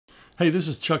Hey, this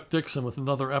is Chuck Dixon with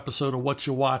another episode of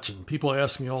Whatcha Watchin. People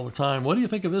ask me all the time, what do you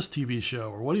think of this TV show?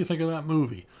 Or what do you think of that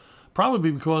movie?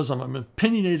 Probably because I'm an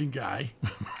opinionated guy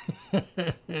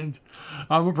and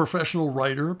I'm a professional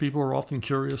writer. People are often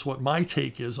curious what my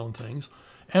take is on things.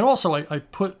 And also, I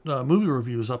put movie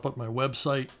reviews up at my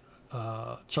website,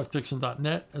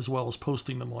 chuckdixon.net, as well as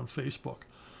posting them on Facebook.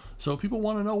 So people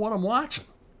want to know what I'm watching.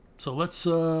 So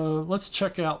let's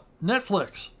check out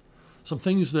Netflix. Some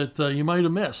things that you might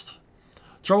have missed.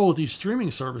 Trouble with these streaming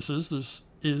services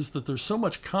is that there's so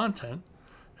much content.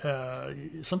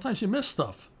 Sometimes you miss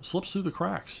stuff. It slips through the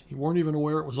cracks. You weren't even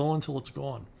aware it was on until it's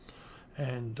gone.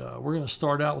 And we're going to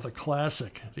start out with a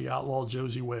classic, The Outlaw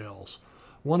Josey Wales.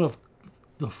 One of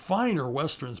the finer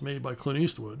Westerns made by Clint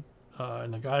Eastwood.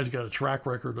 And the guy's got a track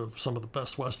record of some of the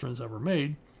best Westerns ever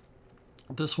made.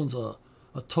 This one's a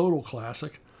total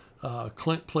classic.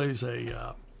 Clint plays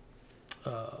a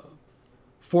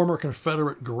former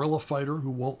Confederate guerrilla fighter who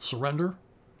won't surrender.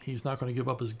 He's not going to give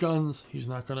up his guns. He's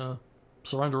not going to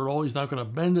surrender at all. He's not going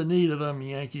to bend a knee to them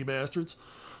Yankee bastards.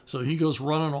 So he goes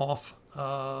running off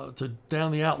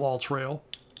down the outlaw trail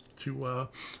to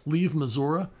leave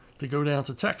Missouri to go down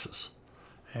to Texas.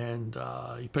 And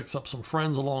he picks up some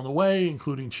friends along the way,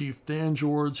 including Chief Dan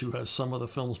George, who has some of the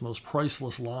film's most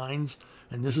priceless lines.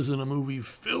 And this is in a movie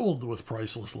filled with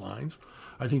priceless lines.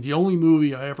 I think the only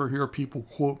movie I ever hear people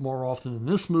quote more often than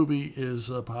this movie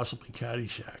is possibly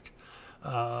Caddyshack.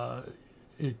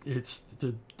 It's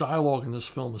the dialogue in this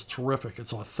film is terrific.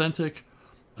 It's authentic.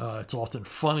 It's often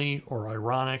funny or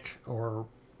ironic or,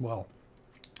 well,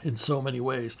 in so many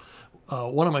ways.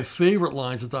 One of my favorite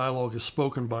lines of dialogue is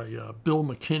spoken by Bill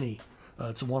McKinney.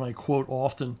 It's one I quote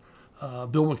often.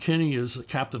 Bill McKinney is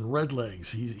Captain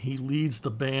Redlegs. He leads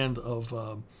the band of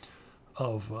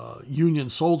Union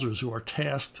soldiers who are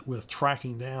tasked with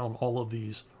tracking down all of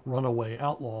these runaway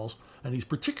outlaws, and he's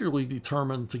particularly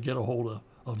determined to get a hold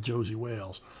of Josey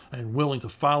Wales and willing to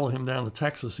follow him down to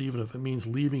Texas, even if it means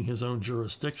leaving his own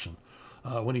jurisdiction.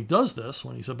 When he does this,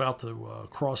 when he's about to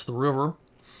cross the river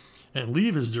and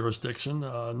leave his jurisdiction,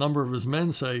 a number of his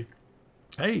men say,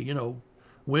 hey,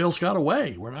 Wales got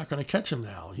away. We're not going to catch him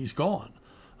now. He's gone.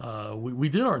 We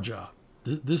did our job.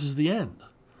 This is the end.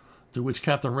 To which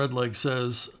Captain Redleg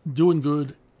says, doing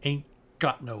good ain't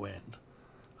got no end.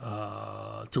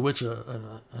 To which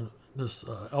this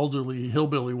elderly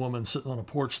hillbilly woman sitting on a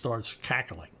porch starts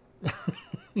cackling.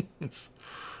 It's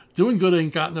doing good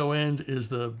ain't got no end is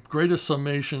the greatest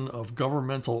summation of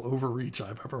governmental overreach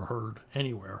I've ever heard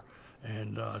anywhere.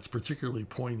 And it's particularly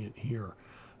poignant here.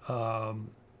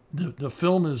 The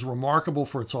film is remarkable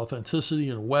for its authenticity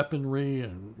and weaponry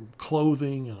and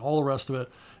clothing and all the rest of it,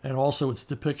 and also its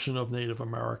depiction of Native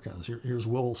Americans. Here's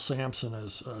Will Sampson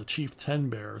as Chief Ten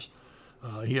Bears.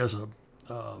 He has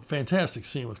a fantastic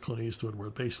scene with Clint Eastwood where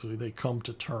basically they come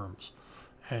to terms.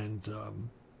 And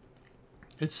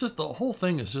it's just, the whole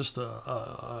thing is just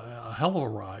a hell of a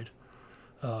ride.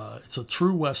 It's a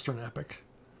true Western epic,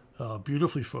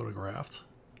 beautifully photographed,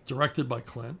 directed by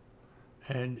Clint,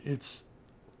 and it's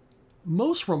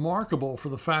most remarkable for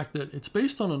the fact that it's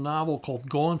based on a novel called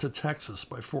Gone to Texas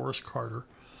by Forrest Carter.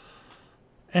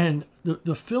 And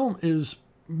the film is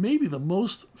maybe the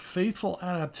most faithful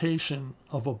adaptation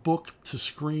of a book to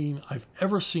screen I've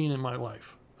ever seen in my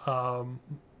life.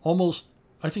 Almost,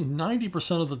 I think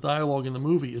 90% of the dialogue in the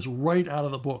movie is right out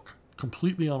of the book,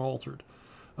 completely unaltered.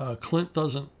 Clint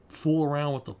doesn't fool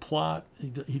around with the plot.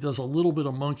 He does a little bit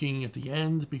of monkeying at the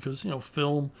end because,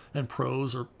 film and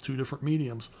prose are two different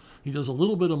mediums. He does a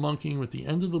little bit of monkeying with the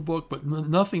end of the book, but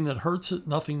nothing that hurts it,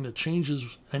 nothing that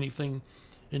changes anything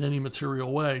in any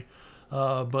material way.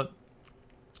 But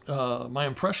my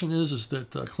impression is that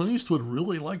Clint Eastwood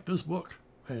really liked this book,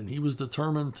 and he was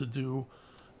determined to do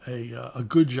a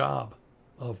good job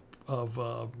of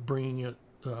bringing it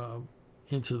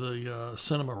into the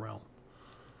cinema realm.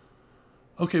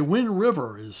 Okay, Wind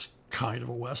River is kind of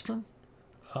a Western.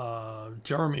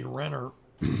 Jeremy Renner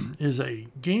is a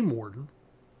game warden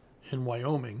in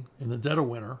Wyoming in the dead of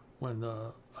winter when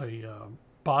a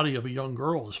body of a young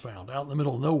girl is found out in the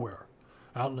middle of nowhere,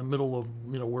 out in the middle of,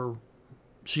 where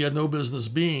she had no business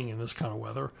being in this kind of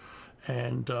weather.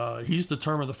 And he's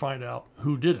determined to find out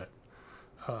who did it.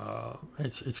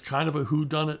 It's kind of a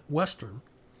whodunit Western.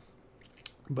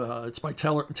 But it's by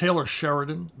Taylor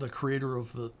Sheridan, the creator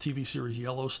of the TV series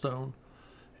Yellowstone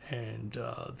and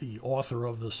the author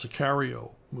of the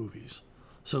Sicario movies.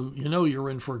 So you're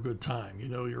in for a good time.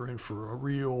 You're in for a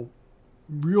real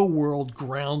world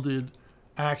grounded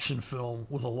action film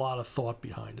with a lot of thought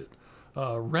behind it.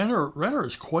 Renner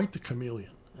is quite the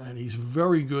chameleon, and he's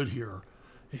very good here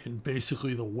in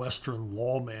basically the Western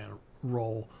lawman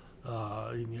role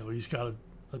He's got a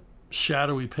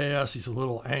shadowy past. He's a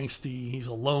little angsty. He's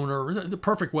a loner. The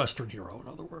perfect Western hero,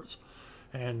 in other words.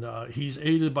 And he's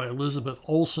aided by Elizabeth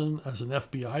Olsen as an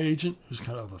FBI agent who's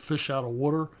kind of a fish out of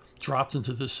water, dropped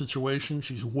into this situation.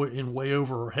 She's in way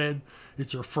over her head.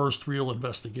 It's her first real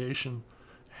investigation.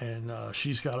 And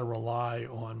she's got to rely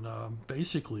on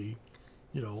basically,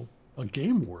 a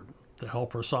game warden to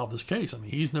help her solve this case. I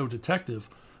mean, he's no detective,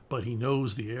 but he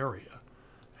knows the area.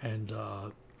 And,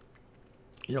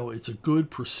 it's a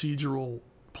good police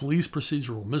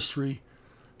procedural mystery.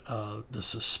 The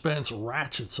suspense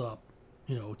ratchets up,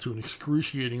 to an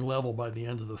excruciating level by the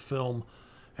end of the film.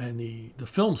 And the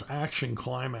film's action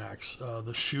climax,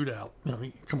 the shootout,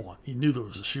 come on, you knew there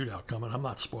was a shootout coming. I'm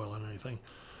not spoiling anything.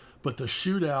 But the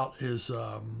shootout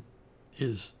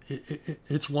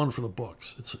it's one for the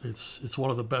books. It's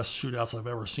one of the best shootouts I've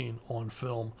ever seen on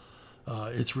film.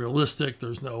 It's realistic.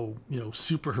 There's no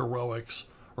super heroics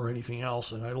or anything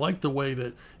else, and I like the way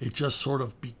that it just sort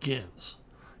of begins.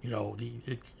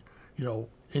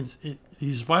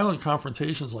 These violent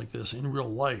confrontations like this in real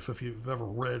life, if you've ever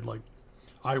read like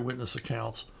eyewitness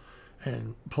accounts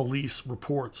and police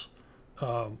reports,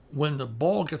 when the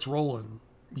ball gets rolling,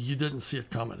 you didn't see it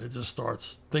coming. It just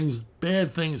starts,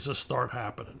 bad things just start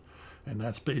happening. And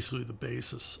that's basically the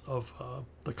basis of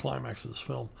the climax of this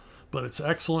film. But it's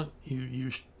excellent.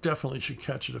 You definitely should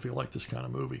catch it if you like this kind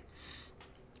of movie.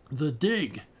 The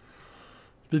Dig.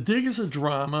 The Dig is a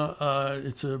drama.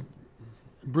 It's a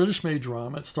British-made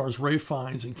drama. It stars Ray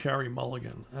Fiennes and Carey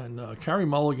Mulligan. And Carey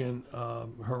Mulligan,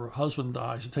 her husband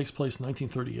dies. It takes place in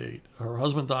 1938. Her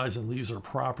husband dies and leaves her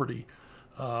property.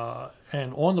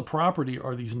 And on the property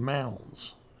are these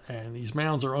mounds. And these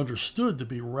mounds are understood to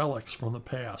be relics from the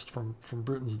past, from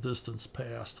Britain's distant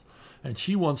past. And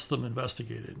she wants them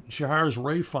investigated. She hires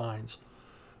Ray Fiennes,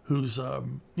 who's,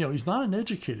 he's not an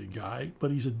educated guy,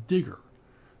 but he's a digger.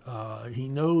 He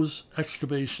knows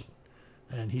excavation.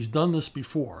 And he's done this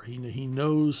before. He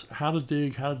knows how to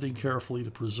dig carefully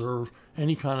to preserve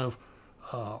any kind of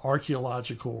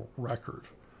archaeological record.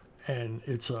 And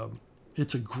it's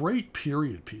a great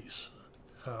period piece.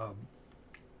 And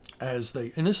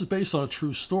this is based on a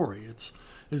true story. It's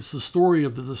the story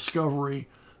of the discovery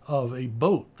of a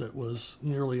boat that was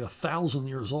nearly 1,000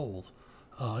 years old,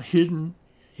 hidden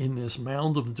in this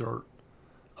mound of dirt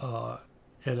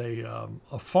at a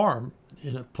farm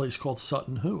in a place called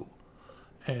Sutton Hoo.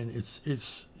 And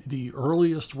it's the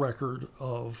earliest record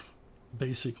of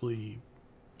basically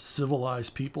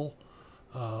civilized people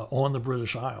on the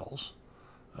British Isles.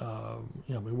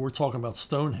 We're talking about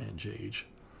Stonehenge age,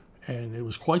 and it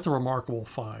was quite the remarkable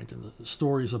find. And the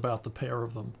stories about the pair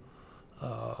of them,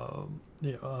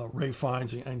 Ray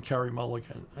Fiennes and Carey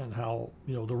Mulligan, and how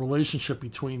the relationship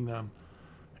between them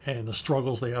and the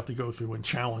struggles they have to go through and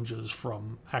challenges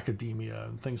from academia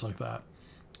and things like that.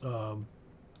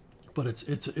 But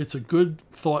it's a good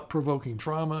thought-provoking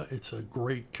drama. It's a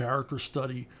great character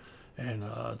study and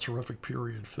a terrific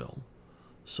period film.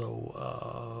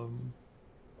 So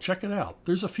check it out.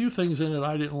 There's a few things in it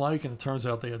I didn't like, and it turns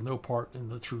out they had no part in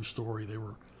the true story. They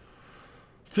were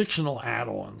fictional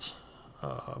add-ons,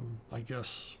 I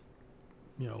guess,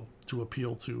 to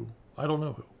appeal to, I don't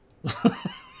know who.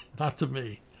 Not to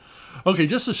me. Okay,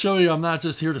 just to show you I'm not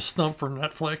just here to stump for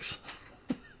Netflix.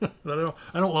 I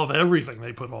don't love everything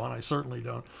they put on. I certainly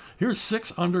don't. Here's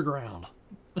 6 Underground.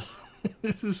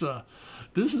 This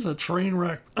is a train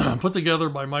wreck put together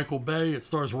by Michael Bay. It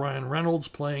stars Ryan Reynolds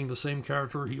playing the same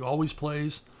character he always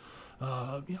plays.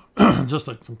 Just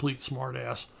a complete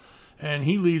smartass. And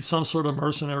he leads some sort of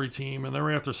mercenary team, and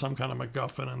they're after some kind of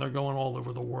MacGuffin, and they're going all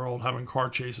over the world, having car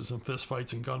chases and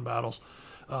fistfights and gun battles.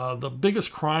 The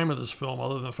biggest crime of this film,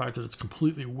 other than the fact that it's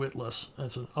completely witless,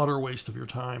 it's an utter waste of your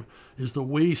time, is the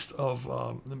waste of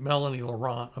Melanie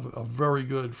Laurent, a very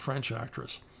good French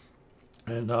actress.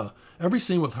 And every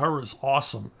scene with her is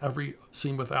awesome. Every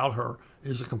scene without her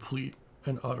is a complete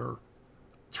and utter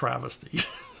travesty.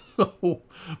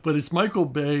 But it's Michael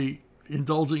Bay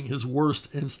indulging his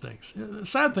worst instincts. The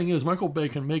sad thing is, Michael Bay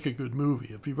can make a good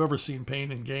movie. If you've ever seen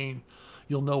Pain and Gain,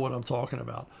 you'll know what I'm talking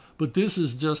about. But this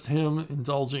is just him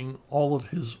indulging all of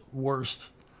his worst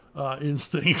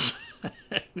instincts.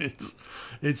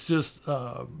 It's just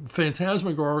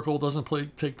phantasmagorical, doesn't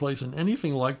take place in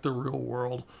anything like the real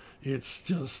world. It's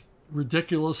just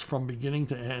ridiculous from beginning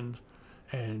to end.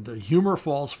 And the humor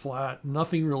falls flat.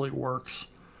 Nothing really works.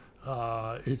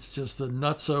 It's just a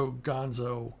nutso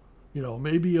gonzo.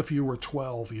 Maybe if you were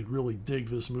 12, you'd really dig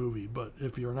this movie. But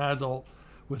if you're an adult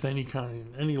with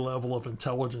any level of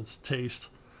intelligence, taste,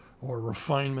 or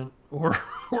refinement, or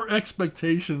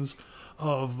expectations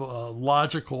of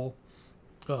logical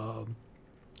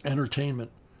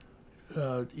entertainment,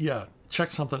 yeah,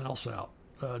 check something else out.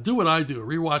 Do what I do.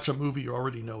 Rewatch a movie you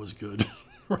already know is good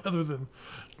rather than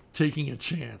taking a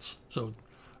chance. So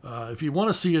if you want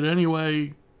to see it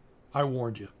anyway, I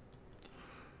warned you.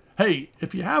 Hey,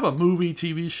 if you have a movie,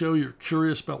 TV show, you're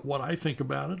curious about what I think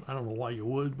about it, I don't know why you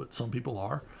would, but some people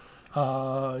are,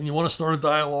 and you want to start a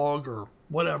dialogue or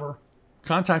whatever,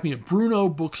 contact me at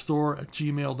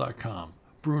brunobookstore@gmail.com.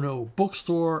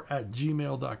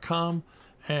 brunobookstore@gmail.com,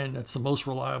 and that's the most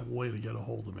reliable way to get a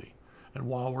hold of me. And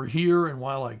while we're here and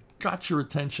while I got your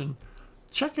attention,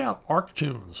 check out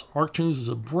ArcTunes. ArcTunes is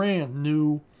a brand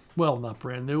new, well, not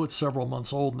brand new, it's several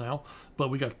months old now, but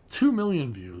we got 2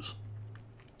 million views.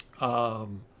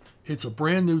 It's a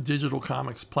brand new digital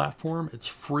comics platform. It's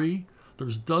free.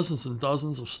 There's dozens and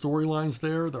dozens of storylines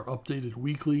there. They're updated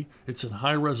weekly. It's in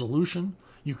high resolution.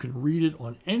 You can read it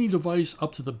on any device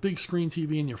up to the big screen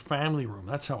TV in your family room.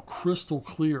 That's how crystal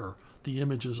clear the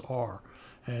images are.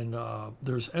 And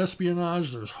there's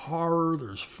espionage, there's horror,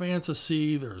 there's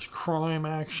fantasy, there's crime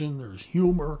action, there's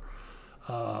humor,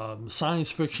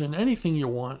 science fiction, anything you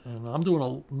want. And I'm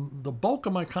doing the bulk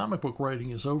of my comic book writing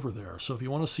is over there. So if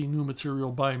you want to see new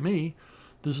material by me,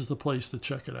 this is the place to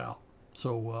check it out.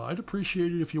 So I'd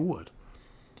appreciate it if you would.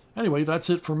 Anyway, that's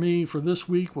it for me for this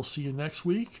week. We'll see you next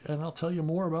week, and I'll tell you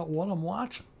more about what I'm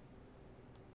watching.